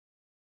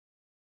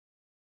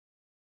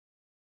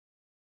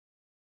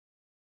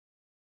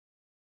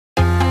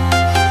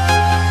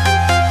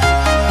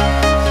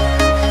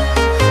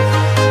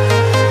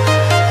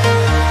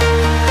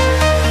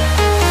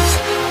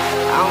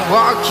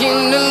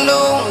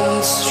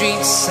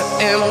streets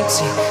are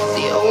empty.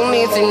 The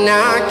only thing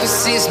I can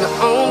see is my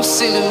own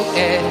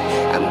silhouette.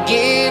 I'm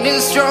getting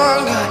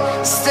stronger,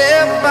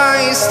 step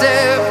by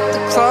step. The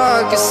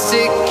clock is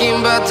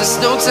ticking, but there's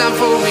no time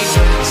for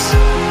regrets.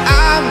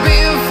 I've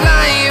been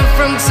flying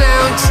from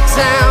town to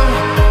town,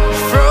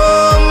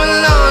 from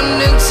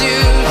London to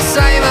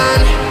Taiwan.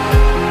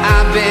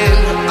 I've been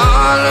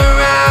all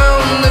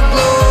around the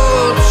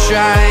globe,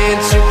 trying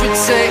to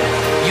protect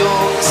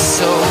your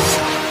soul.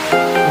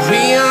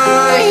 We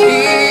are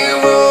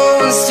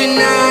heroes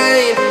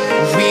tonight.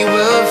 We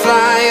will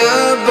fly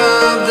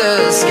above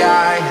the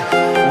sky.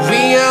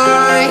 We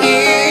are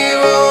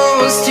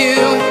heroes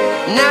tonight.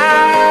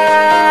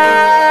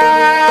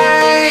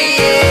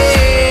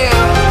 Yeah.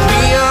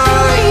 We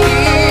are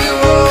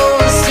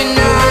heroes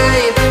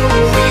tonight.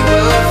 We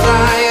will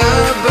fly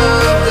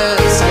above the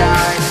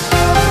sky.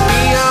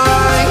 We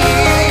are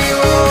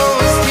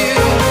heroes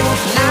tonight.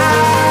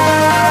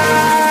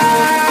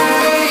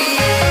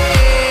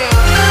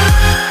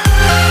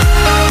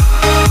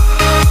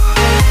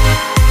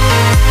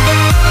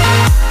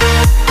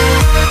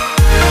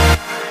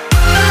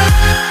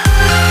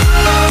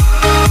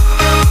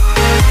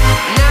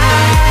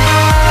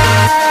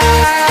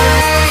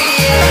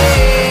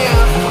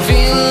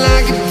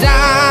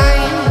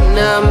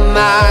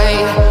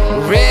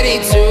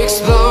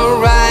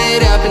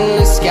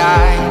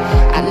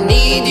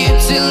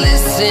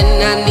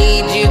 I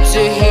need you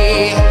to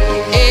hear,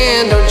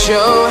 and don't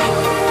show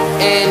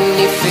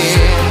any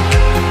fear.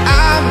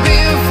 I've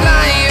been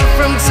flying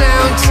from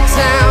town to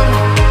town,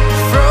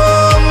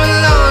 from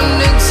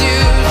London to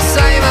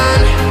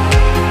Taiwan.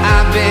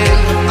 I've been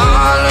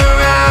all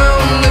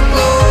around the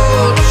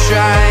globe,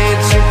 trying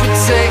to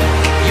protect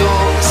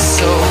your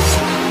soul.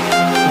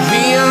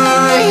 We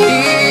are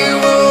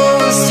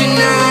heroes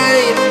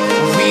tonight.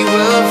 We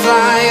will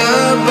fly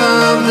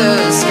above the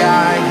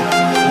sky.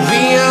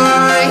 We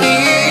are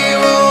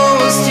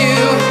heroes tonight.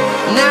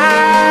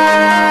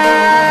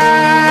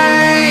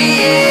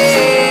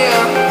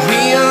 Yeah.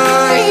 We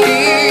are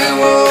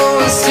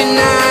heroes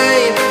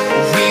tonight.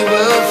 We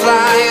will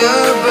fly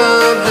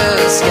above the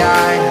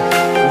sky.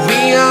 We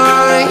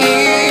are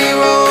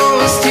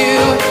heroes tonight.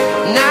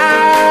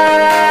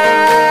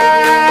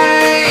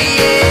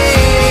 Yeah.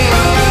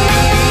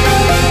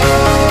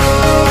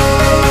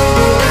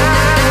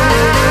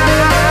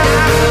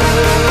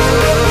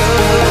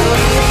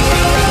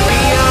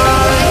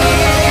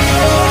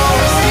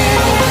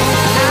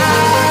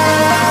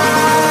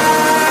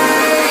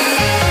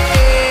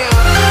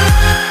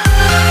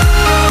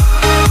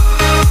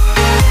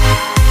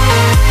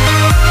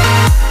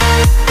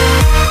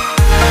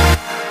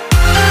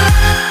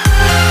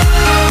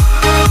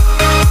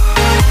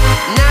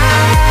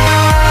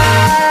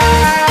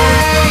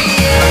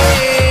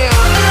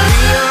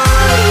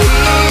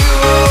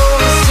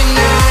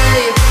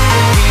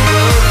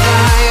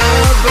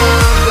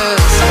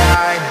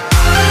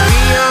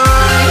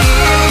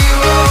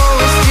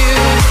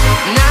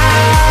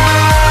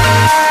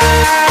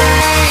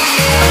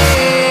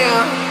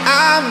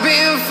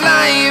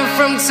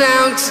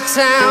 Town to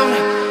town,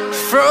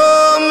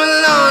 from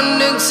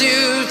London to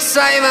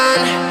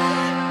Taiwan.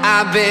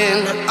 I've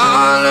been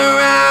all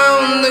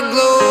around the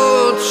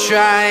globe,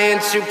 trying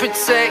to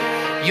protect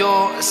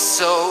your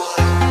soul.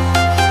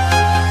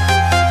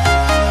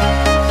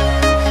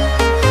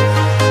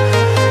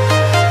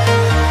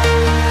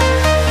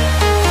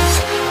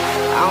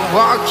 I'm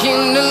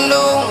walking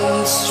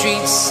alone, the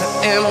streets are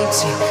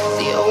empty.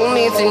 The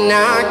only thing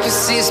I can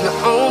see is my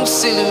own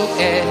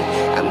silhouette.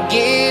 I'm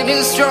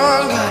getting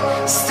stronger,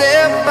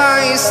 step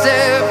by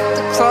step.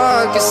 The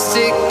clock is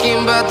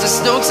ticking, but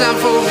there's no time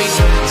for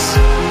regrets.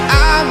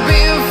 I've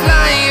been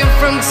flying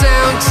from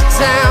town to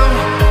town,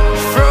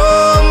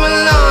 from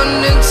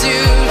London to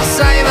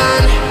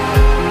Taiwan.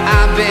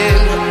 I've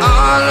been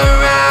all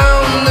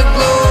around the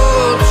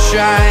globe,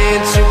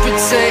 trying to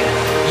protect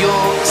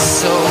your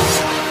soul.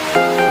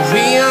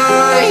 We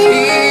are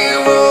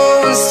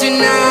heroes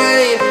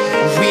tonight.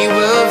 We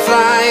will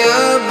fly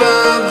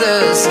above the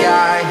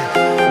sky.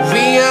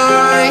 We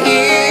are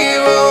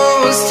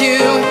heroes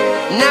tonight.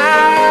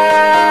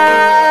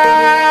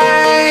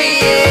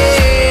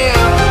 Yeah.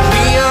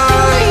 We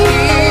are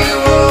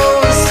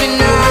heroes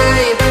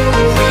tonight.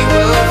 We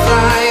will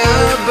fly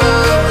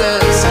above the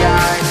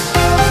sky.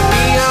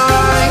 We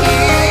are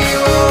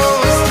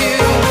heroes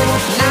tonight.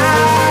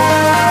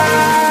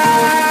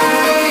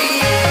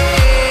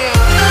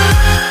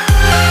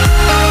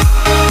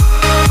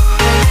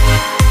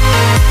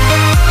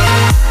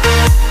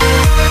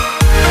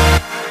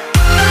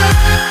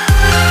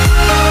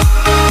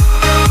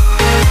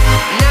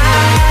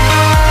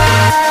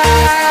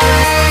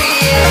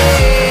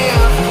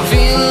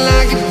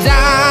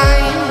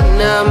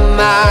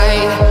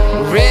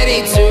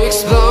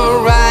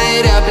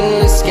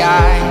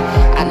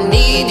 I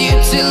need you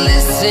to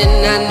listen,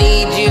 I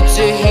need you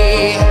to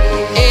hear,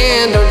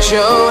 and don't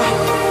show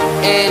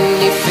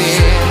any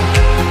fear.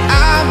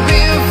 I've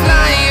been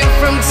flying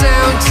from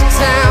town to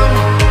town,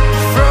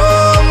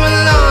 from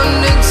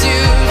London to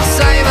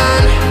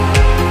Taiwan.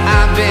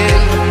 I've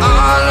been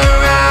all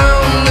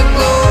around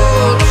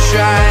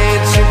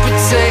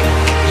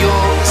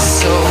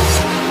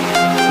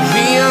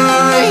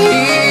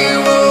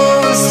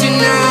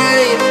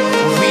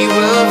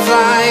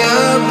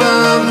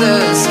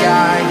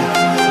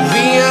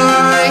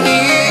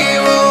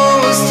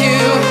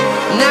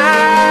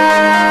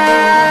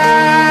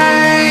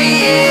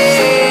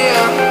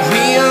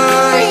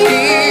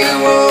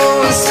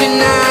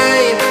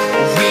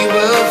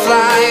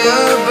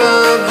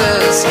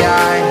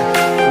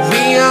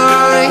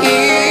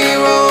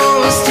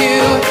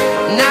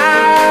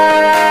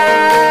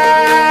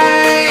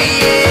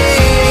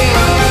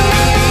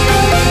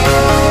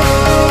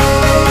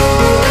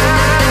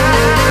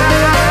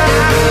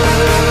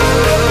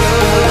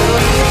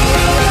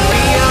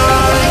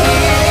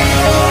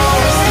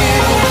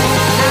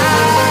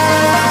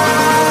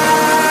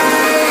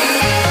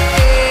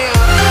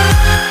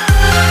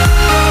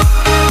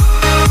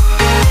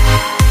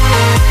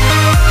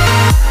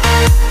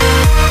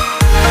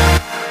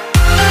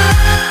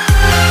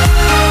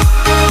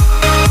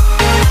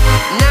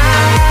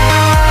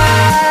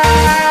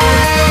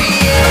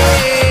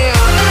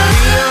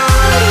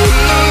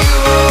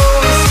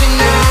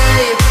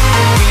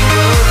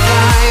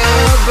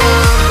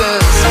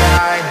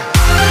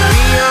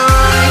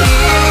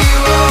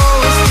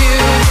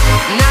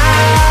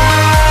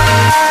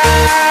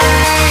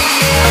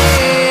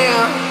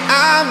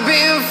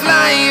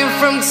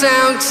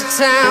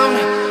town,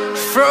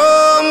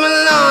 from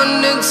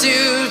London to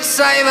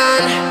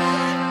Taiwan.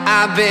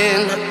 I've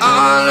been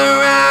all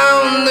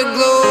around the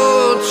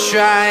globe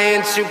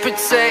trying to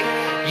protect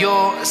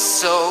your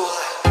soul.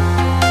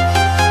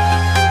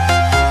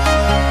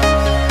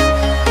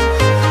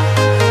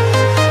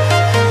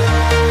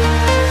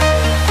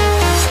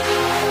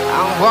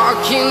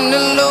 Walking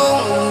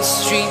alone, the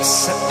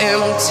streets are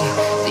empty.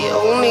 The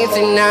only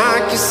thing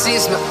I can see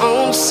is my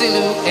own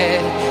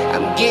silhouette.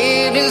 I'm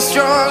getting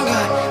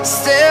stronger,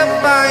 step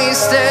by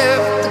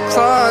step. The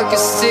clock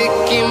is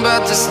ticking,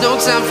 but there's no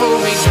time for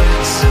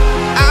regrets.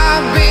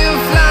 I've been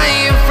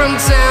flying from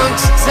town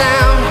to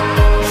town,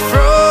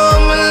 from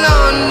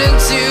London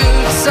to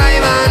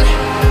Taiwan.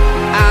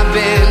 I've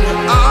been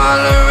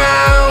all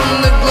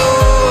around the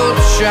globe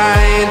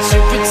trying to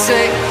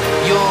protect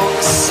your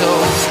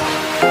soul.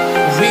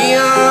 We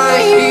are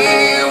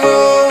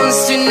heroes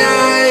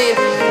tonight.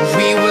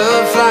 We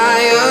will fly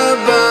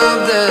above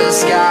the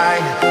sky.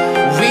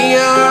 We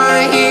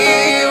are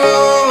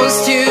heroes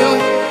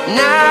tonight.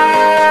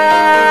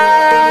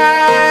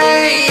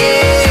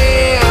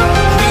 Yeah.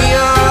 We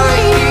are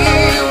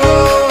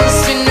heroes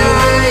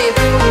tonight.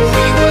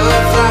 We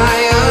will fly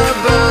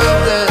above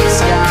the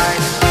sky.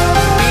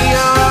 We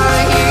are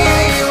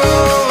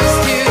heroes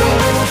tonight.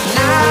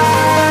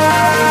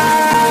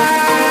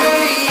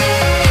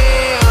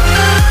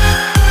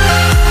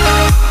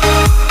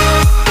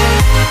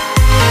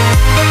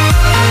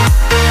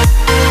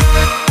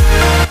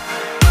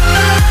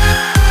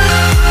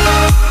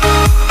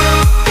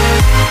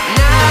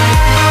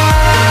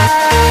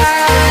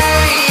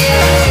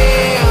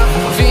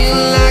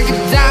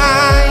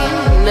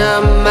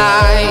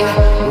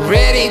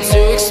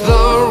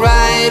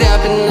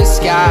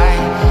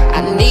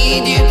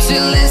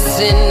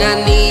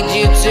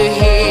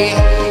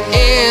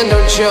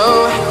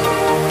 Show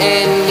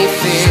any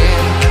fear.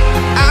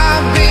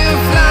 I've been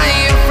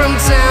flying from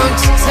town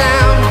to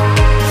town,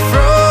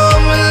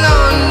 from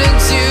London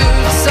to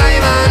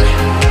Taiwan.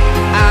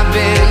 I've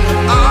been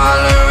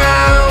all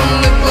around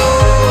the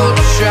globe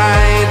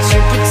trying to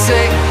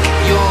protect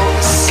your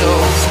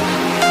soul.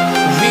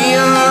 We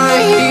are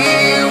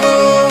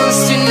heroes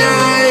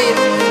tonight.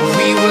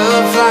 We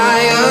will fly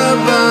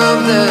above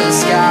the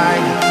sky.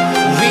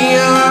 We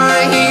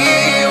are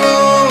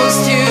heroes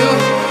tonight.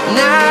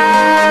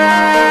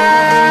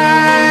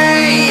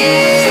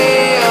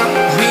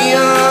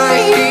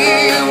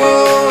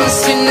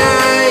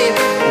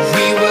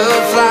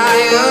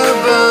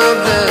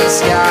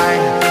 Sky.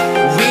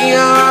 We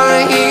are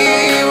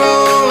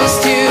heroes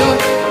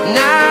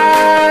tonight.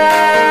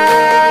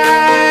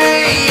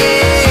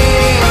 Yeah.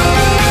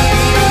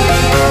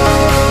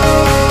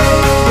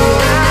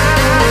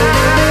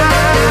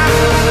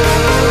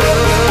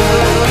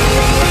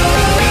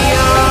 We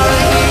are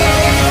heroes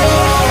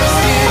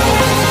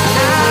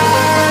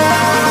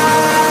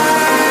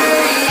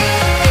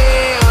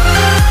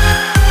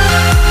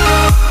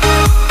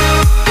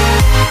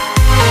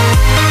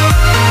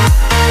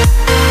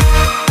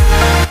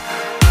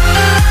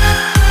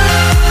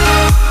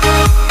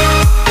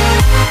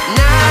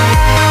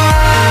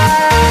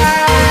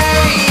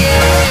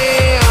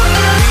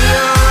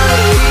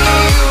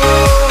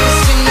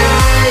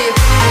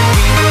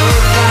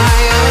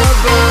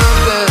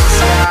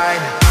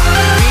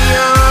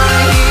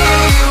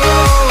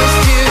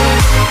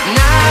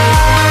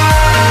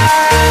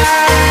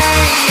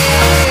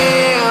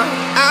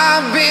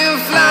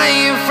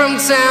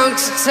town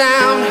to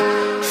town,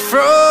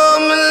 from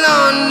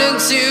London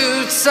to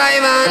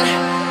Taiwan.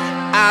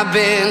 I've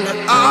been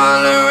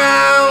all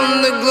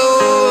around the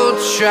globe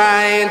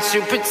trying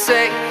to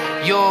protect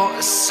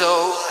your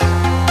soul.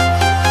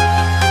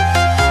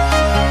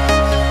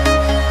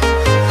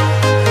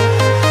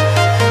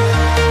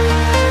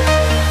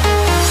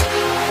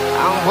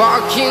 I'm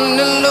walking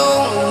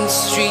alone, the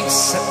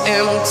streets are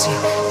empty.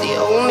 The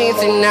only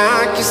thing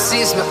I can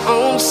see is my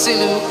own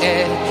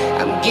silhouette.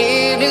 I'm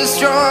getting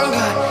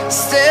stronger,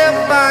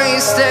 step by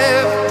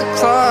step. The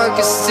clock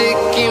is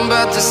ticking,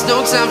 but there's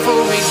no time for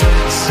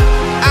regrets.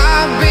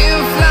 I've been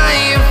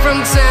flying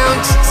from town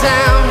to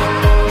town,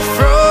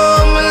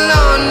 from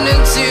London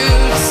to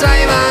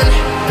Taiwan.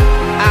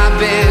 I've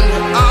been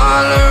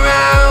all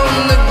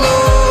around the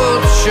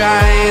globe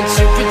trying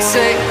to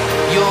protect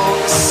your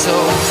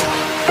soul.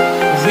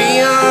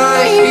 We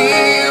are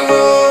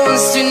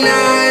heroes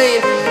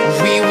tonight.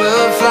 We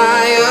will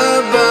fly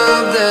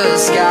above the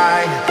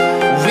sky.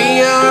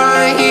 We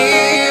are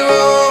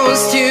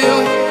heroes tonight.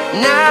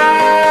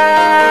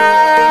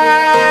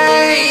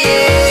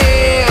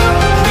 Yeah.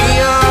 We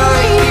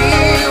are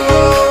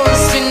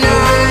heroes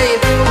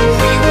tonight.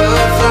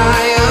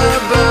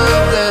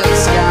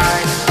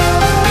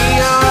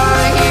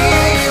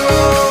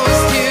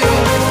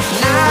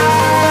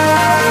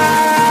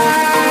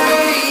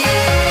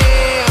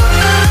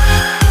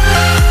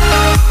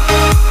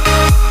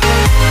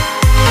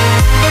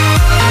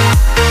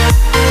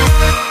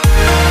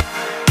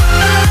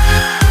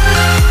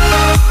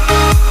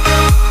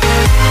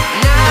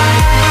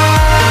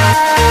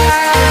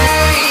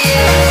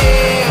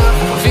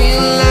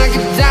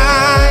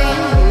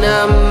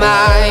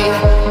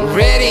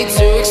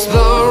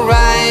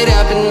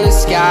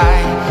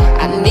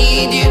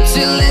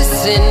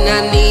 listen,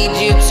 I need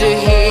you to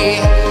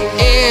hear,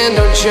 and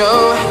don't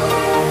show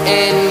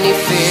any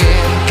fear.